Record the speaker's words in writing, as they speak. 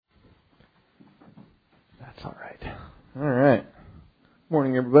That's all right. All right.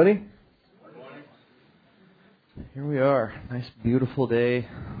 Morning, everybody. Good morning. Here we are. Nice, beautiful day.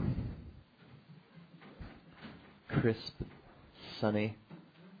 Crisp, sunny.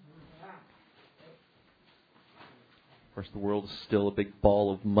 Of course, the world is still a big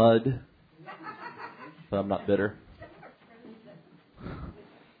ball of mud, but I'm not bitter.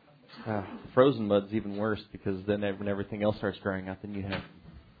 Frozen mud's even worse because then when everything else starts drying out, then you have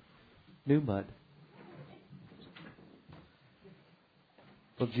new mud.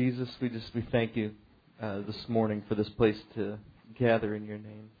 Well, Jesus, we thank you this morning for this place to gather in your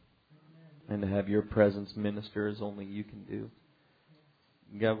name and to have your presence minister as only you can do.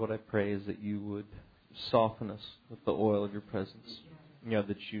 God, what I pray is that you would soften us with the oil of your presence. God,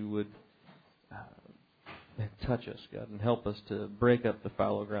 that you would touch us, God, and help us to break up the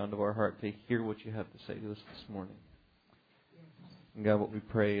fallow ground of our heart to hear what you have to say to us this morning. And God, what we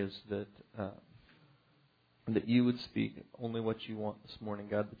pray is that you would speak only what you want this morning,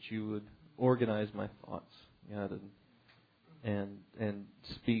 God, that you would organize my thoughts, God, and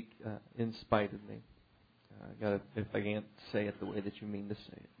speak in spite of me. God, if I can't say it the way that you mean to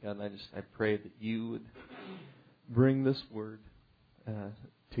say it, God, I pray that you would bring this word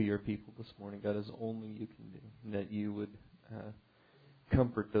to your people this morning, God, as only you can do, and that you would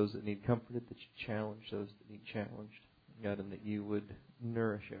comfort those that need comforted, that you challenge those that need challenged, God, and that you would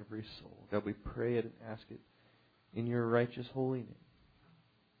nourish every soul. God, we pray it and ask it in your righteous holy name.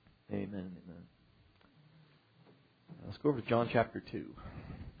 Amen. Amen. Let's go over to John chapter 2.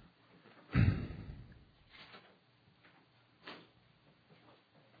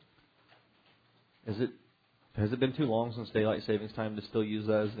 Has it been too long since daylight savings time to still use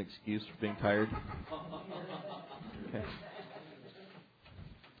that as an excuse for being tired? Okay.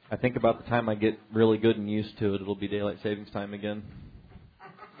 I think about the time I get really good and used to it, it'll be daylight savings time again.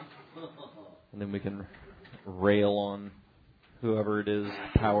 And then we can rail on whoever it is,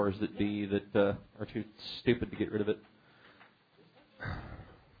 powers that be, that are too stupid to get rid of it.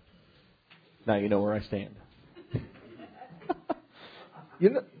 Now you know where I stand.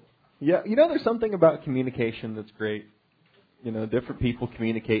 There's something about communication that's great. Different people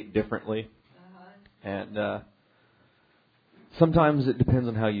communicate differently. And sometimes it depends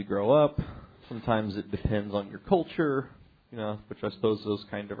on how you grow up. Sometimes it depends on your culture, which I suppose those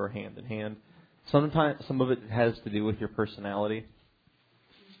kind of are hand in hand. Sometimes some of it has to do with your personality.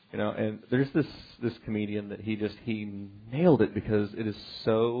 And there's this comedian that he nailed it because it is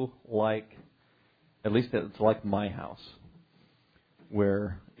so like, at least it's like my house,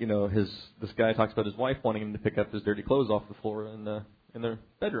 where this guy talks about his wife wanting him to pick up his dirty clothes off the floor in their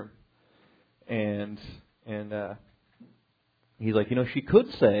bedroom, and he's like, she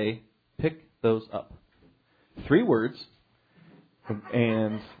could say, pick those up, 3 words,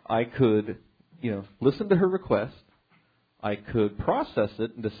 and I could listen to her request. I could process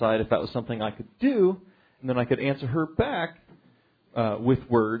it and decide if that was something I could do, and then I could answer her back with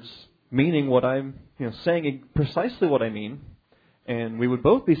words meaning what I'm saying precisely what I mean. And we would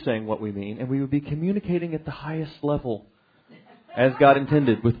both be saying what we mean, and we would be communicating at the highest level, as God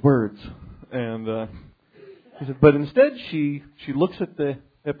intended, with words. And he said, but instead she looks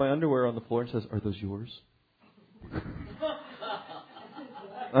at my underwear on the floor and says, "Are those yours?"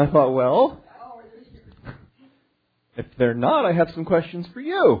 I thought, well, if they're not, I have some questions for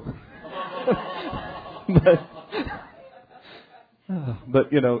you. but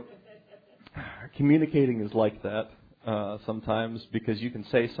communicating is like that. Sometimes, because you can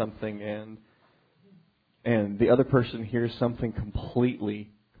say something and the other person hears something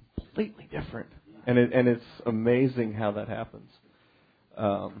completely different, and it's amazing how that happens.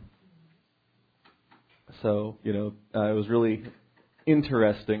 So it was really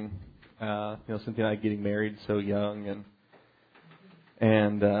interesting. Cynthia and I getting married so young,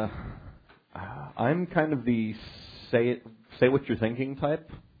 and I'm kind of the say what you're thinking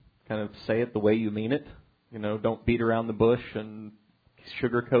type. Kind of say it the way you mean it. Don't beat around the bush and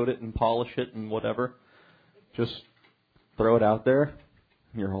sugarcoat it and polish it and whatever. Just throw it out there.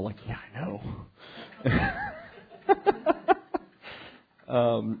 And you're all like, yeah, I know.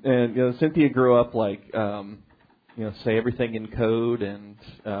 And Cynthia grew up like, say everything in code and,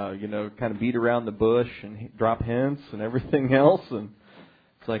 kind of beat around the bush and drop hints and everything else. And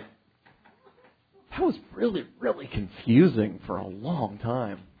it's like, that was really, really confusing for a long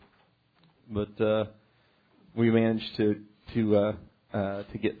time. But we managed to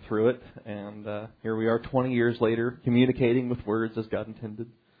get through it, and here we are 20 years later, communicating with words as God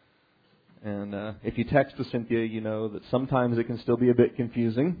intended. And if you text to Cynthia, you know that sometimes it can still be a bit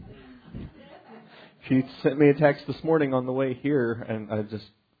confusing. She sent me a text this morning on the way here, and I was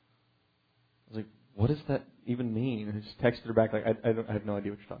like, what does that even mean? I just texted her back like, I have no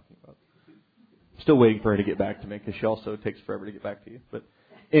idea what you're talking about. Still waiting for her to get back to me because she also takes forever to get back to you. But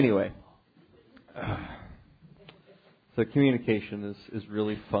anyway, so communication is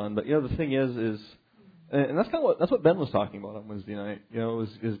really fun. But the thing is, and that's what Ben was talking about on Wednesday night.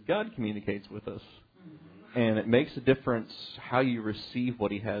 Is God communicates with us, and it makes a difference how you receive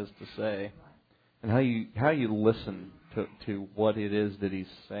what He has to say, and how you listen to what it is that He's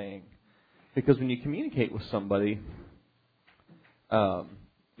saying. Because when you communicate with somebody, as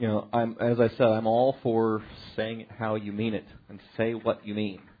I said, I'm all for saying it how you mean it and say what you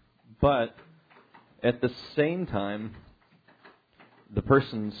mean. But at the same time, the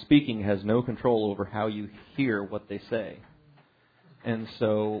person speaking has no control over how you hear what they say. And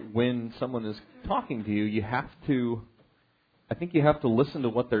so when someone is talking to you, I think you have to listen to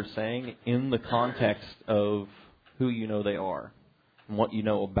what they're saying in the context of who you know they are and what you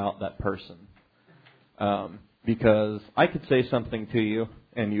know about that person. Because I could say something to you,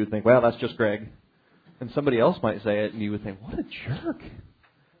 and you would think, well, that's just Greg. And somebody else might say it, and you would think, what a jerk.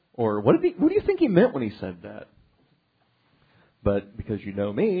 Or what do you think he meant when he said that? But because you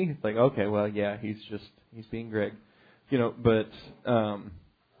know me, it's like, okay, well, yeah, he's being Greg.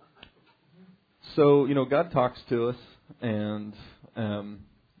 So God talks to us, and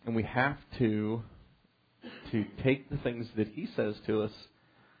we have to take the things that He says to us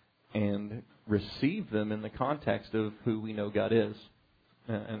and receive them in the context of who we know God is.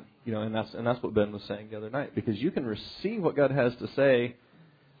 And that's what Ben was saying the other night. Because you can receive what God has to say,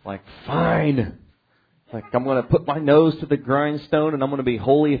 like, fine. Like, I'm going to put my nose to the grindstone and I'm going to be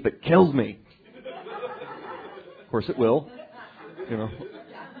holy if it kills me. Of course it will.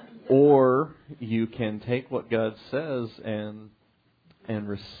 Or you can take what God says and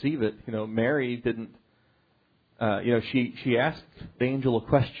receive it. Mary didn't, she asked the angel a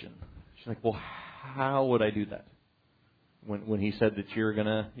question. She's like, well, how would I do that? When he said that you're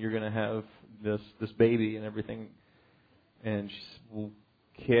gonna have this baby and everything, and she said, well,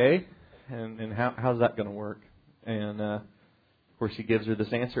 okay, and how's that gonna work? And of course he gives her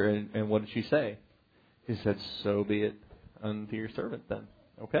this answer, and what did she say? He said, so be it unto your servant then.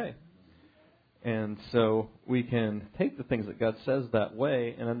 Okay. And so we can take the things that God says that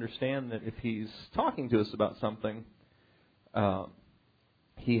way and understand that if He's talking to us about something,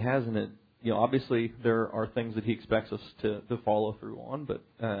 He hasn't. Obviously there are things that He expects us to follow through on, but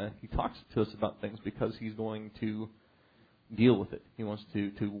He talks to us about things because He's going to deal with it. He wants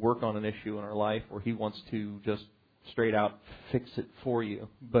to work on an issue in our life, or He wants to just straight out fix it for you.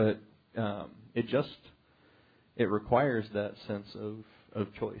 But it requires that sense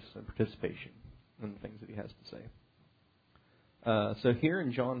of choice and participation in the things that He has to say. So here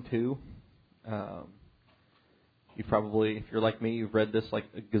in John 2, you probably, if you're like me, you've read this like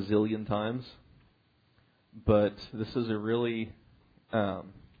a gazillion times. But this is a really, a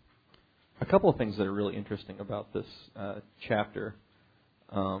couple of things that are really interesting about this chapter.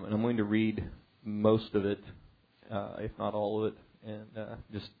 And I'm going to read most of it, if not all of it, and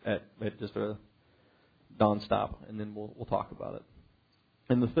just at a nonstop, and then we'll talk about it.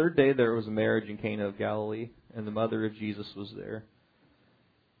 And the third day there was a marriage in Cana of Galilee, and the mother of Jesus was there.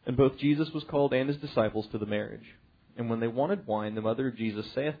 And both Jesus was called and His disciples to the marriage. And when they wanted wine, the mother of Jesus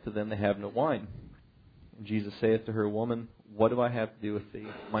saith to them, they have no wine. And Jesus saith to her, Woman, what do I have to do with thee?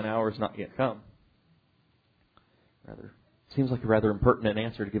 Mine hour is not yet come. Seems like a rather impertinent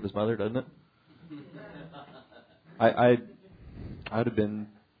answer to give his mother, doesn't it? I'd have been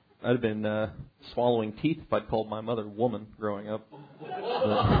swallowing teeth if I'd called my mother woman growing up.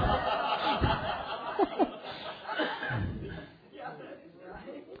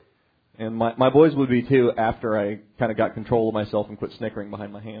 And my boys would be too after I kind of got control of myself and quit snickering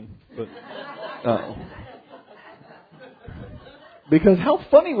behind my hand. But because how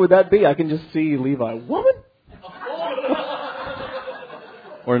funny would that be? I can just see Levi, woman?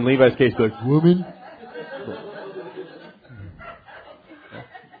 Or in Levi's case, like, woman?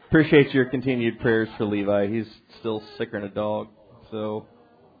 Appreciate your continued prayers for Levi. He's still sicker than a dog. So,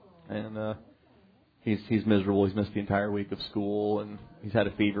 and he's miserable. He's missed the entire week of school, and he's had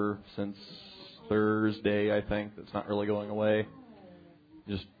a fever since Thursday, I think. That's not really going away.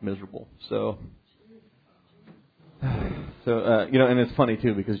 Just miserable. So and it's funny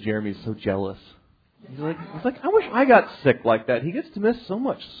too because Jeremy's so jealous. He's like, I wish I got sick like that. He gets to miss so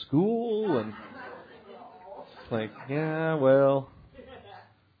much school, and it's like, yeah, well.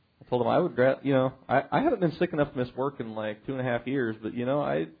 I told him I would, I haven't been sick enough to miss work in like 2.5 years, but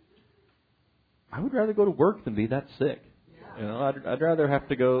I would rather go to work than be that sick. I'd rather have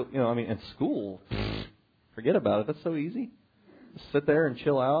to go, at school, forget about it. That's so easy. Just sit there and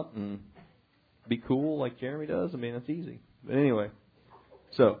chill out and, be cool like Jeremy does? I mean, it's easy. But anyway,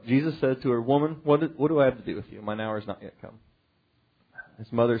 so Jesus said to her, Woman, what do I have to do with you? My hour is not yet come.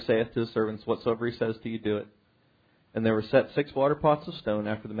 His mother saith to his servants, Whatsoever he says to you, do it. And there were set 6 water pots of stone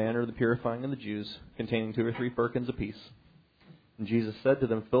after the manner of the purifying of the Jews, containing 2 or 3 firkins apiece. And Jesus said to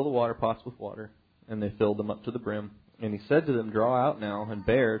them, Fill the water pots with water. And they filled them up to the brim. And he said to them, Draw out now, and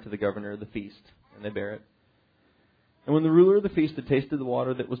bear to the governor of the feast. And they bare it. And when the ruler of the feast had tasted the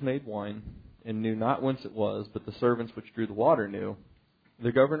water that was made wine, and knew not whence it was, but the servants which drew the water knew,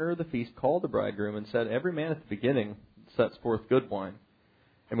 the governor of the feast called the bridegroom, and said, Every man at the beginning sets forth good wine.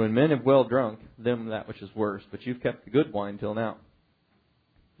 And when men have well drunk, them that which is worse. But you've kept the good wine till now.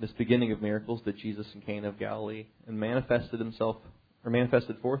 This beginning of miracles did Jesus in Cana of Galilee, and manifested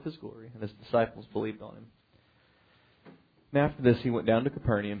forth his glory, and his disciples believed on him. And after this he went down to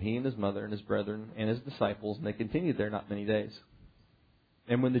Capernaum, he and his mother and his brethren and his disciples, and they continued there not many days.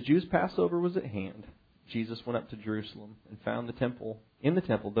 And when the Jews' Passover was at hand, Jesus went up to Jerusalem, and found in the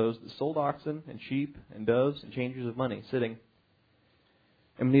temple those that sold oxen and sheep and doves and changers of money, sitting.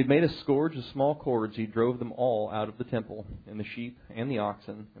 And when he had made a scourge of small cords, he drove them all out of the temple, and the sheep and the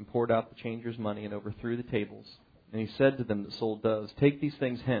oxen, and poured out the changers' money, and overthrew the tables. And he said to them that sold doves, Take these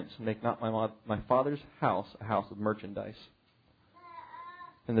things hence, and make not my Father's house a house of merchandise.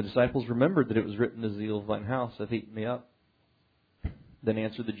 And the disciples remembered that it was written, The zeal of thine house hath eaten me up. Then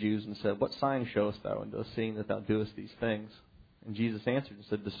answered the Jews and said, What sign showest thou unto us, seeing that thou doest these things? And Jesus answered and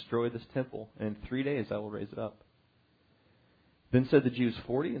said, Destroy this temple, and in 3 days I will raise it up. Then said the Jews,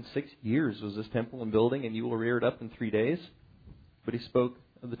 46 years was this temple in building, and you will rear it up in 3 days? But he spoke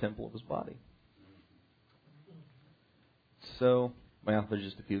of the temple of his body. So, well, there's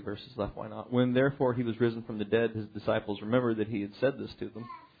just a few verses left, why not? When therefore he was risen from the dead, his disciples remembered that he had said this to them.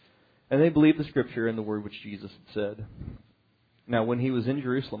 And they believed the scripture and the word which Jesus had said. Now when he was in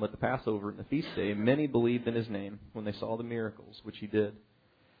Jerusalem at the Passover and the feast day, many believed in his name when they saw the miracles which he did.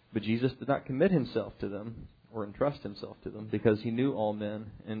 But Jesus did not commit himself to them, or entrust himself to them, because he knew all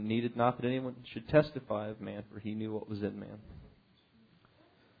men, and needed not that anyone should testify of man, for he knew what was in man.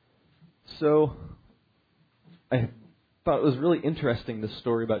 So, I thought it was really interesting, this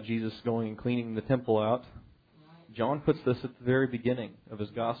story about Jesus going and cleaning the temple out. John puts this at the very beginning of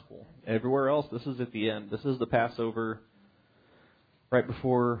his gospel. Everywhere else, this is at the end. This is the Passover right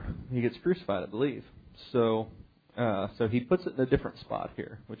before he gets crucified, I believe. So he puts it in a different spot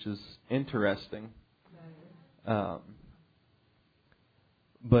here, which is interesting.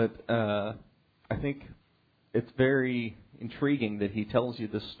 But I think it's very intriguing that he tells you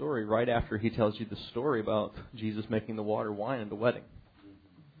this story right after he tells you the story about Jesus making the water wine at the wedding.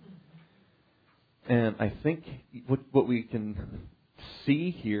 And I think what we can see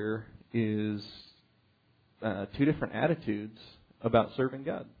here is 2 different attitudes about serving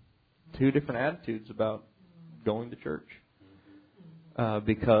God. 2 different attitudes about going to church.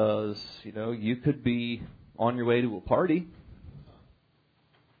 Because, you could be on your way to a party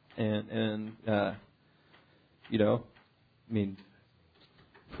and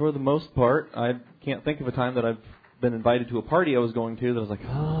for the most part, I can't think of a time that I've been invited to a party I was going to that I was like,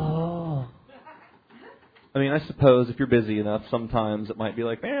 oh. I suppose if you're busy enough, sometimes it might be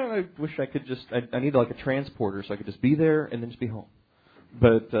like, man, I wish I could just, I need like a transporter so I could just be there and then just be home.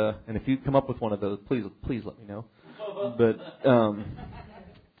 But, and if you come up with one of those, please let me know.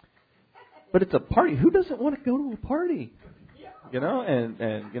 But it's a party. Who doesn't want to go to a party?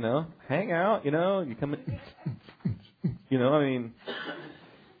 And hang out, you come in,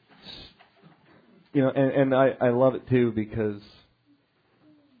 and I love it too, because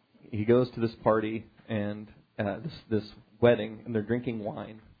he goes to this party and this wedding, and they're drinking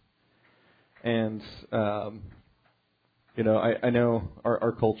wine. And, I know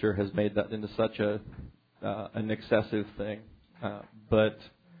our culture has made that into such an excessive thing. But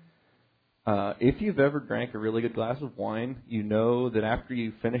if you've ever drank a really good glass of wine, you know that after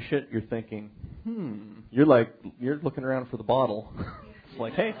you finish it, you're thinking, you're looking around for the bottle. It's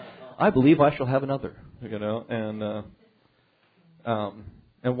like, hey, I believe I shall have another, and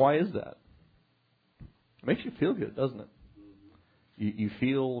why is that? It makes you feel good, doesn't it? You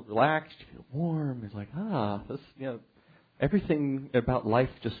feel relaxed, you feel warm. It's like, this, everything about life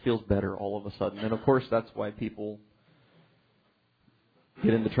just feels better all of a sudden. And of course, that's why people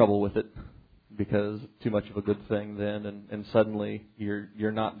get into trouble with it, because too much of a good thing then, and suddenly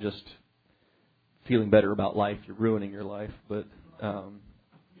you're not just feeling better about life, you're ruining your life. But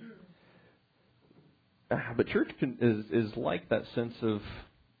church is like that sense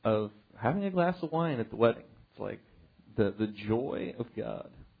of having a glass of wine at the wedding. It's like the joy of God,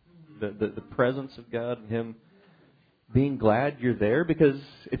 the presence of God, and Him being glad you're there, because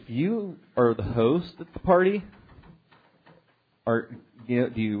if you are the host at the party, do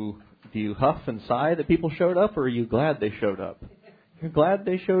you huff and sigh that people showed up, or are you glad they showed up? You're glad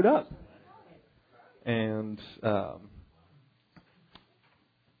they showed up. And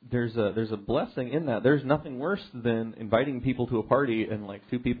there's a blessing in that. There's nothing worse than inviting people to a party and like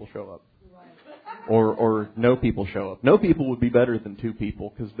 2 people show up. Or no people show up. No people would be better than 2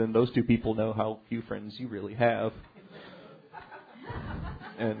 people, because then those 2 people know how few friends you really have.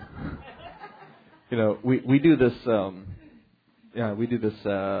 And we do this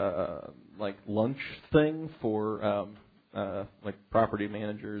like lunch thing for like property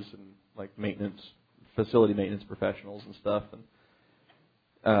managers and like facility maintenance professionals and stuff. And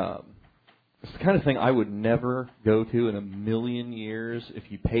it's the kind of thing I would never go to in a million years if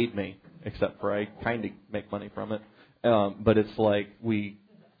you paid me, except for I kind of make money from it. But it's like we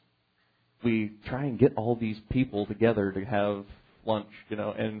try and get all these people together to have lunch,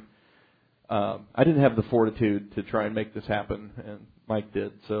 and I didn't have the fortitude to try and make this happen, and Mike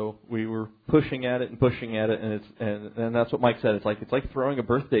did. So we were pushing at it, and that's what Mike said. It's like throwing a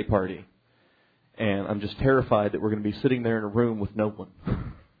birthday party, and I'm just terrified that we're going to be sitting there in a room with no one.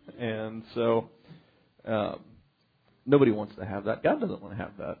 And so nobody wants to have that. God doesn't want to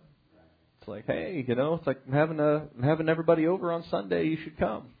have that. It's like, hey, it's like I'm having everybody over on Sunday. You should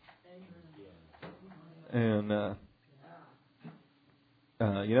come. And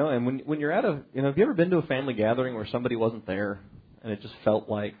and when you're at have you ever been to a family gathering where somebody wasn't there, and it just felt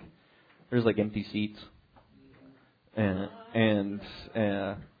like there's like empty seats, and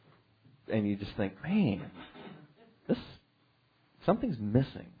you just think, man, something's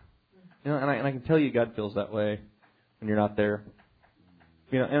missing. And I can tell you God feels that way when you're not there.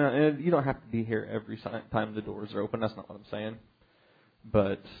 And you don't have to be here every time the doors are open. That's not what I'm saying.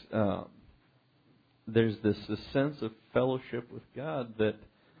 But there's this sense of fellowship with God that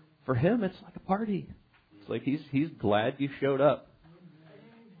for Him it's like a party. It's like He's glad you showed up.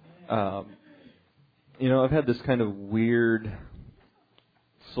 I've had this kind of weird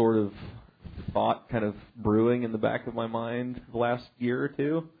sort of thought kind of brewing in the back of my mind the last year or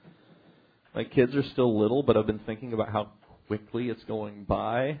two. My kids are still little, but I've been thinking about how quickly it's going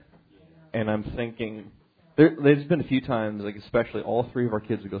by. And I'm thinking, there's been a few times, like especially all 3 of our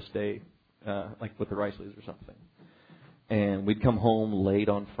kids would go stay, like with the Riceys or something. And we'd come home late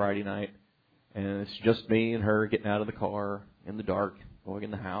on Friday night, and it's just me and her getting out of the car in the dark, going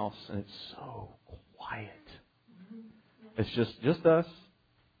in the house, and it's so quiet. It's just us,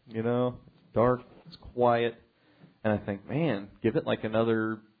 it's dark, it's quiet. And I think, man, give it like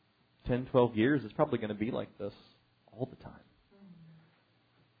another 10, 12 years, it's probably going to be like this all the time.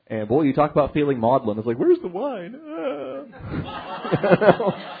 And boy, you talk about feeling maudlin. It's like, where's the wine?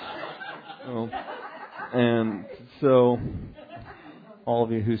 And so all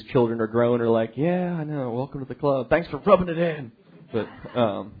of you whose children are grown are like, yeah, I know, welcome to the club. Thanks for rubbing it in. But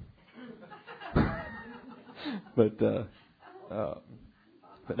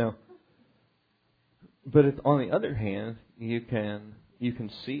no. But it's, on the other hand, you can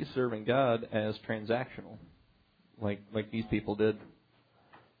see serving God as transactional, like these people did.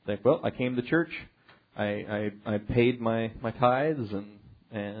 Like, well, I came to church, I paid my tithes,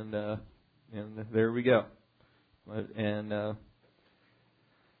 and there we go. And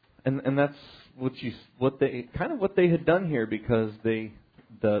that's what they had done here, because the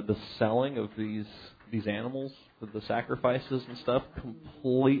selling of these animals, the sacrifices and stuff,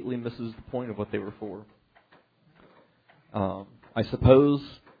 completely misses the point of what they were for. I suppose,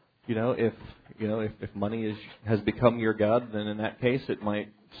 if money has become your god, then in that case it might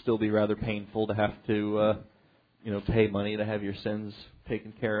still be rather painful to have to pay money to have your sins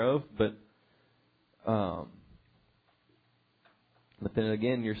taken care of. But then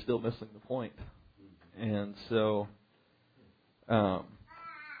again, you're still missing the point. And so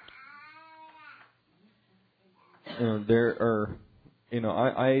there are,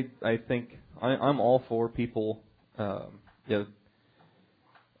 I think I'm all for people, the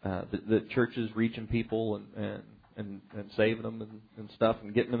churches reaching people and saving them and stuff,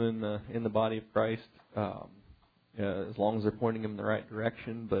 and getting them in the body of Christ, as long as they're pointing them in the right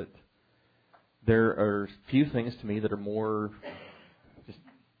direction. But there are few things to me that are more just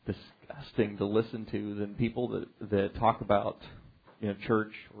disgusting to listen to than people that talk about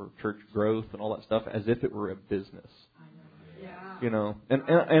church or church growth and all that stuff as if it were a business.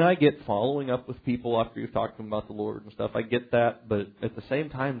 And I get following up with people after you've talked to them about the Lord and stuff. I get that, but at the same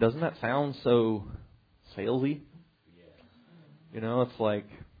time, doesn't that sound so salesy? It's like,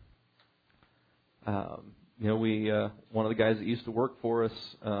 we one of the guys that used to work for us,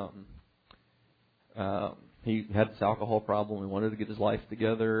 he had this alcohol problem. He wanted to get his life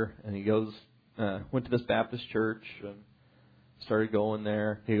together, and he went to this Baptist church and started going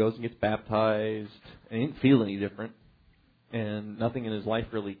there. He goes and gets baptized, and he didn't feel any different, and nothing in his life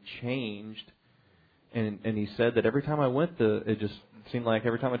really changed. And he said that every time I went, it just seemed like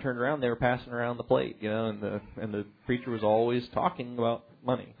every time I turned around, they were passing around the plate, and the preacher was always talking about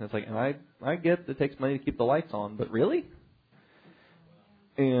money. And it's like, and I get that it takes money to keep the lights on, but really?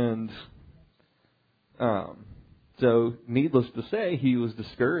 And so, needless to say, he was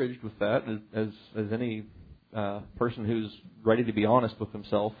discouraged with that, as any person who's ready to be honest with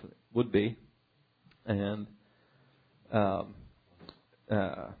himself would be. And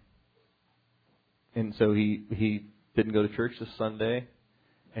so he didn't go to church this Sunday,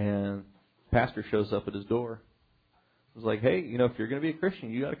 and the pastor shows up at his door. It was like, hey, if you're going to be a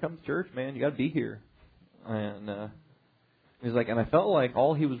Christian, you got to come to church, man. You got to be here. And he's like, and I felt like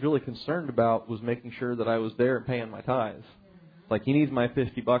all he was really concerned about was making sure that I was there and paying my tithes. Like, he needs my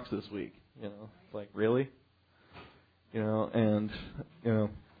 $50 this week. It's like, really? And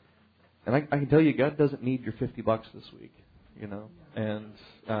I can tell you, God doesn't need your $50 this week. And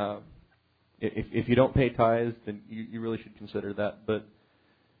if you don't pay tithes, then you really should consider that. But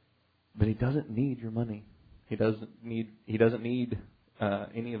He doesn't need your money. He doesn't need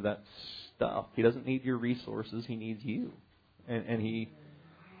any of that stuff. He doesn't need your resources. He needs you. And He,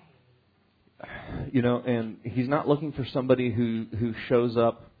 and He's not looking for somebody who shows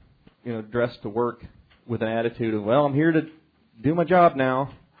up, dressed to work with an attitude of, well, I'm here to do my job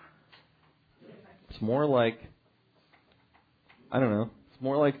now. It's more like, I don't know. It's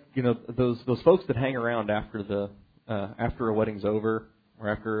more like those folks that hang around after after a wedding's over or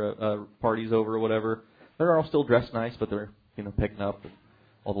after a party's over or whatever. They're all still dressed nice, but they're picking up. And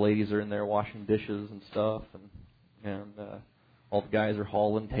all the ladies are in there washing dishes and stuff, and all the guys are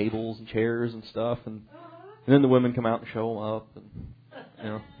hauling tables and chairs and stuff, and then the women come out and show them up,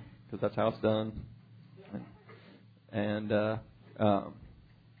 and because that's how it's done.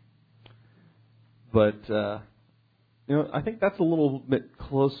 But I think that's a little bit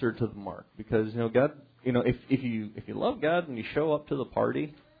closer to the mark, because God, if you love God and you show up to the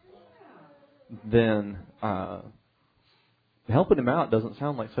party, then helping Him out doesn't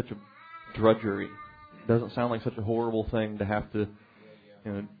sound like such a drudgery. It doesn't sound like such a horrible thing to have to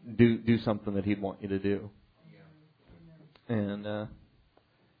do something that He'd want you to do. And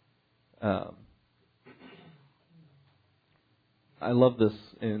I love this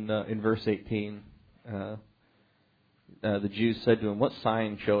in verse 18. The Jews said to Him, "What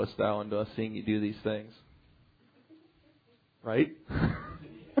sign showest Thou unto us, seeing you do these things?" Right?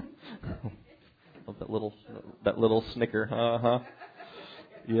 Love that little snicker.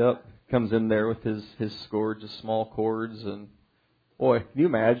 Yep. Comes in there with his scourge of small cords, and boy, can you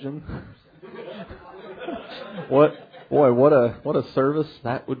imagine? What a service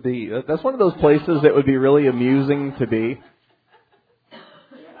that would be. That's one of those places that would be really amusing to be.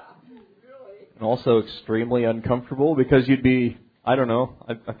 And also extremely uncomfortable, because you'd be, I don't know,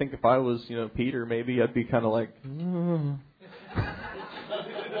 I think if I was, Peter, maybe I'd be kind of like,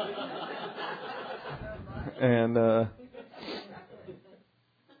 and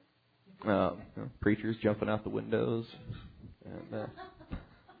preachers jumping out the windows, and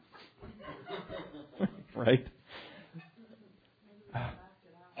right?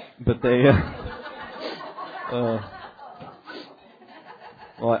 But they,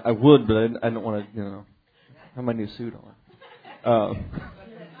 well, I would, but I don't want to, have my new suit on.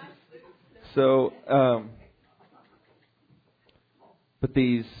 But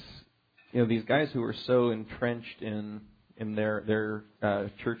these guys who are so entrenched in their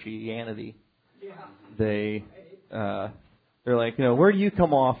churchianity, they're like, where do you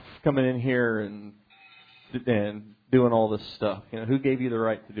come off coming in here and doing all this stuff? Who gave you the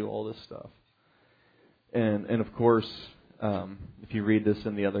right to do all this stuff? And of course, if you read this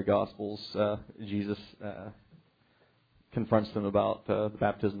in the other Gospels, Jesus confronts them about the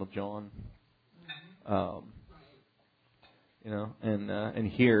baptism of John. And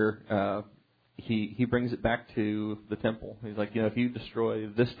here he brings it back to the temple. He's like, if you destroy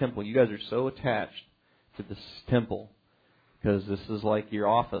this temple, you guys are so attached to this temple because this is like your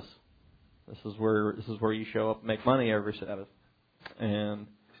office. This is where you show up and make money every Sabbath. And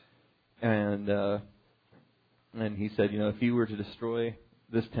he said, if you were to destroy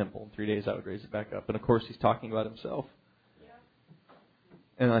this temple in 3 days, I would raise it back up. And of course, he's talking about himself.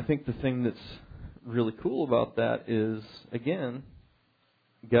 And I think the thing that's really cool about that is, again,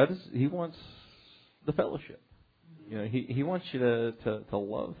 He wants the fellowship. He wants you to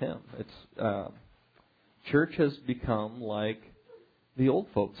love Him. It's church has become like the old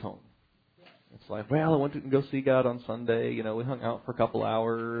folks' home. It's like, well, I went to go see God on Sunday. You know, we hung out for a couple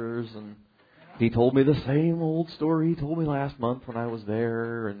hours, and he told me the same old story he told me last month when I was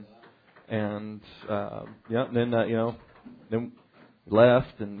there, and then then we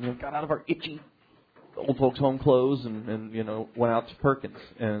left and got out of our itchy old folks home clothes and went out to Perkins,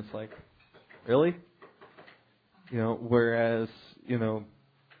 and it's like, really, whereas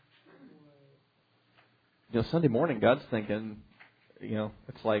Sunday morning God's thinking,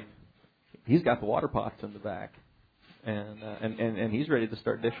 it's like He's got the water pots in the back, and He's ready to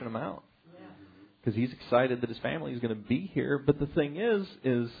start dishing them out because He's excited that His family is going to be here. But the thing is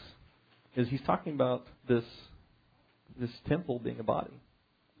He's talking about this temple being a body,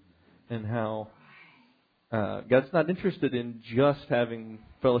 and how God's not interested in just having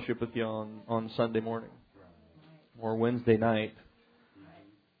fellowship with you on Sunday morning or Wednesday night,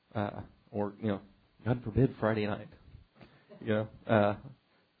 or God forbid Friday night.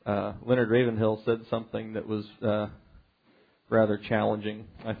 Leonard Ravenhill said something that was rather challenging,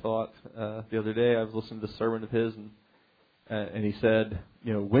 I thought. The other day I was listening to a sermon of his, and he said,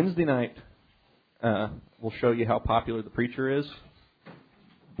 Wednesday night will show you how popular the preacher is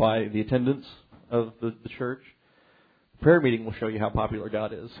by the attendance of the church. The prayer meeting will show you how popular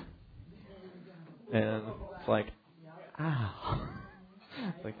God is. And it's like, ow.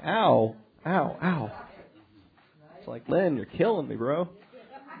 It's like, ow, ow, ow. It's like, Len, you're killing me, bro.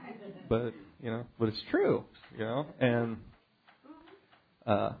 But it's true, and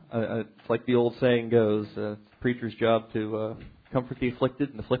it's like the old saying goes, it's the preacher's job to comfort the afflicted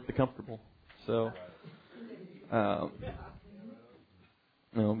and afflict the comfortable. So,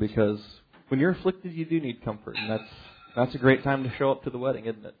 because when you're afflicted, you do need comfort, and that's a great time to show up to the wedding,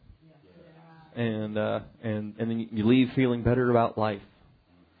 isn't it? And then you leave feeling better about life.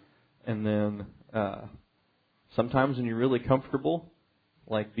 And then sometimes when you're really comfortable,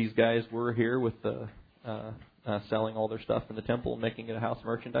 like these guys were here with the selling all their stuff in the temple and making it a house of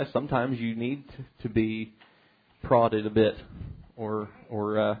merchandise, sometimes you need to be prodded a bit, or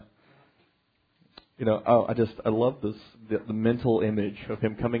I love this the mental image of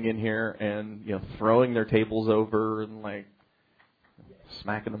him coming in here and throwing their tables over and like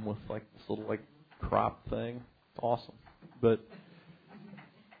smacking them with like this little like crop thing. It's awesome, but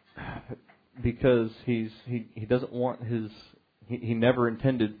because he doesn't want he never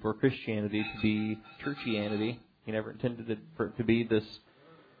intended for Christianity to be churchianity. He never intended it for it to be this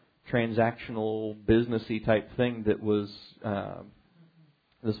transactional, businessy type thing that was.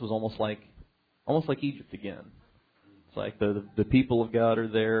 This was almost like Egypt again. It's like the people of God are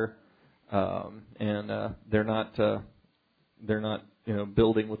there, and they're not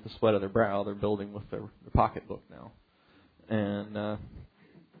building with the sweat of their brow. They're building with their pocketbook now, and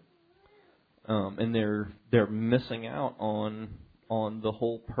they're missing out on the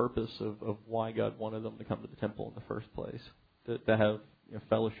whole purpose of why God wanted them to come to the temple in the first place, to have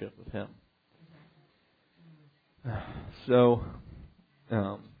fellowship with Him. So,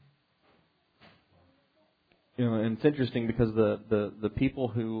 and it's interesting because the people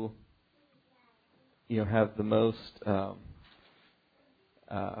who have the most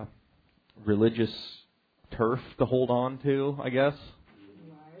religious turf to hold on to, I guess,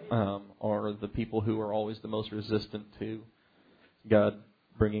 are the people who are always the most resistant to God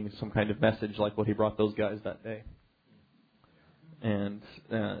bringing some kind of message like what He brought those guys that day. And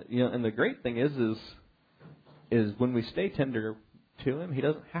and the great thing is when we stay tender to Him, He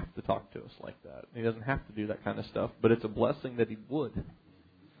doesn't have to talk to us like that. He doesn't have to do that kind of stuff. But it's a blessing that He would,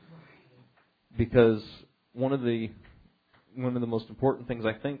 because one of the most important things,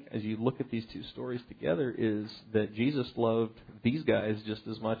 I think, as you look at these two stories together, is that Jesus loved these guys just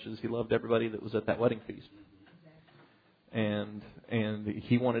as much as He loved everybody that was at that wedding feast. And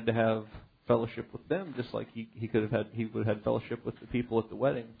He wanted to have fellowship with them just like he would have had fellowship with the people at the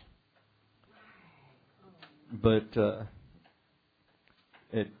wedding. But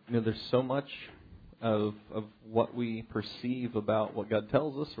there's so much of what we perceive about what God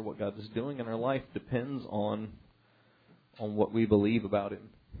tells us or what God is doing in our life depends on what we believe about Him.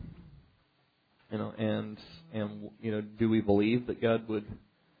 And do we believe that God would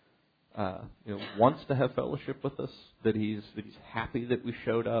wants to have fellowship with us, that He's happy that we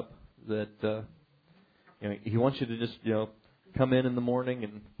showed up, that He wants you to just come in the morning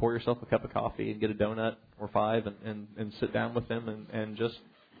and pour yourself a cup of coffee and get a donut or 5 and sit down with Him and just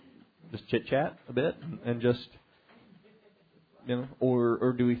chit chat a bit and just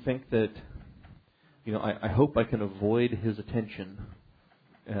or do we think that I hope I can avoid His attention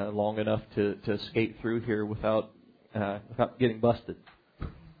long enough to skate through here without getting busted.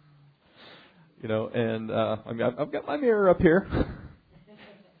 And I've got my mirror up here,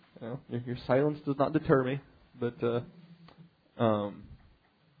 Well, your silence does not deter me, but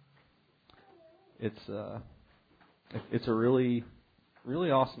it's a really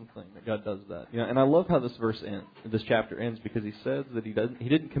awesome thing that God does that. And I love how this chapter ends, because he says that he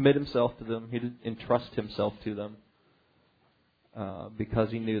didn't commit himself to them, he didn't entrust himself to them,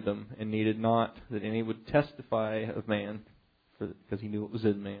 because he knew them and needed not that any would testify of man, because he knew it was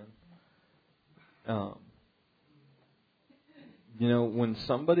in man. When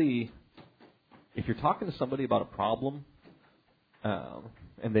if you're talking to somebody about a problem,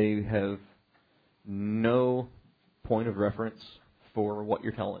 and they have no point of reference for what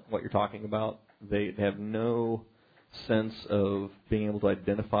you're talking about, they have no sense of being able to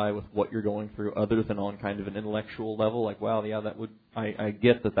identify with what you're going through, other than on kind of an intellectual level, like, wow, yeah, I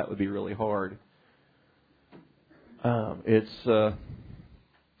get that would be really hard. It's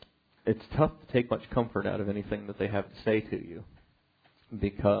tough to take much comfort out of anything that they have to say to you,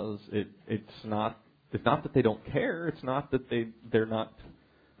 because it's not that they don't care, it's not that they're not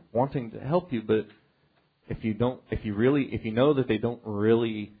wanting to help you, but if you know that they don't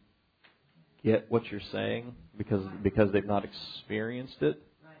really get what you're saying because they've not experienced it,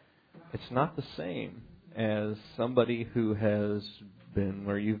 it's not the same as somebody who has been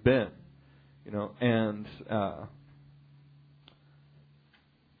where you've been, and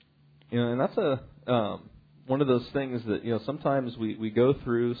and that's one of those things that sometimes we go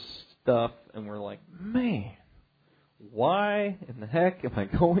through stuff and we're like, man, why in the heck am I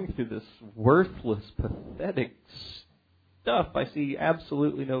going through this worthless, pathetic stuff? I see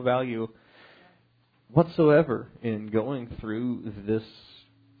absolutely no value whatsoever in going through this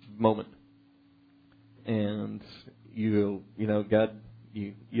moment. And God,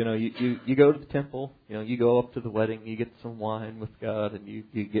 you go to the temple, you go up to the wedding, you get some wine with God, and you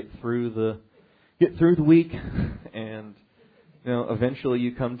get through the week, and eventually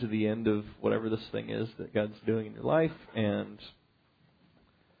you come to the end of whatever this thing is that God's doing in your life, and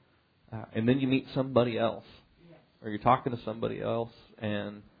then you meet somebody else, or you're talking to somebody else,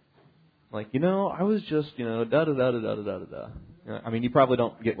 and like, I was just, da da da da da da da da. I mean, you probably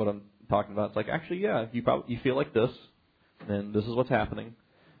don't get what I'm talking about. It's like, actually, yeah, you feel like this, and this is what's happening,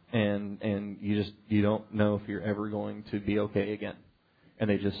 and you don't know if you're ever going to be okay again, and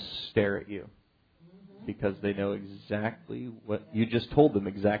they just stare at you because they know exactly what you just told them,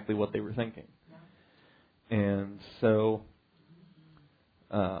 exactly what they were thinking. And so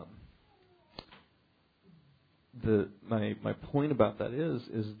my point about that is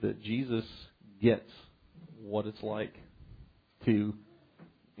that Jesus gets what it's like to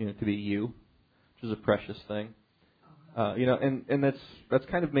be you, which is a precious thing. And that's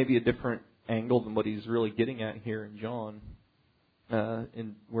kind of maybe a different angle than what he's really getting at here in John,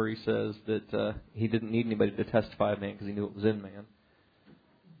 where he says that he didn't need anybody to testify of man because he knew it was in man.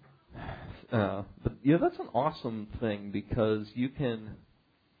 But that's an awesome thing, because you can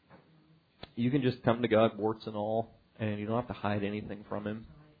just come to God warts and all, and you don't have to hide anything from Him,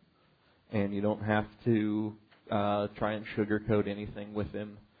 and you don't have to try and sugarcoat anything with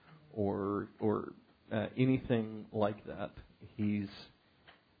Him, or anything like that. He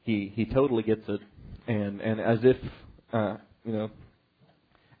totally gets it, and as if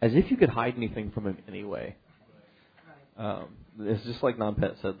you could hide anything from Him anyway. It's just like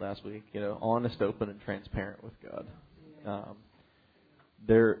Non-Pet said last week, honest, open, and transparent with God.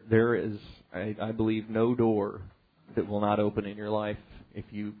 There is, I believe, no door that will not open in your life if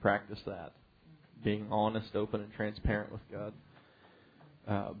you practice that, being honest, open, and transparent with God.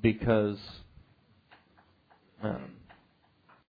 Because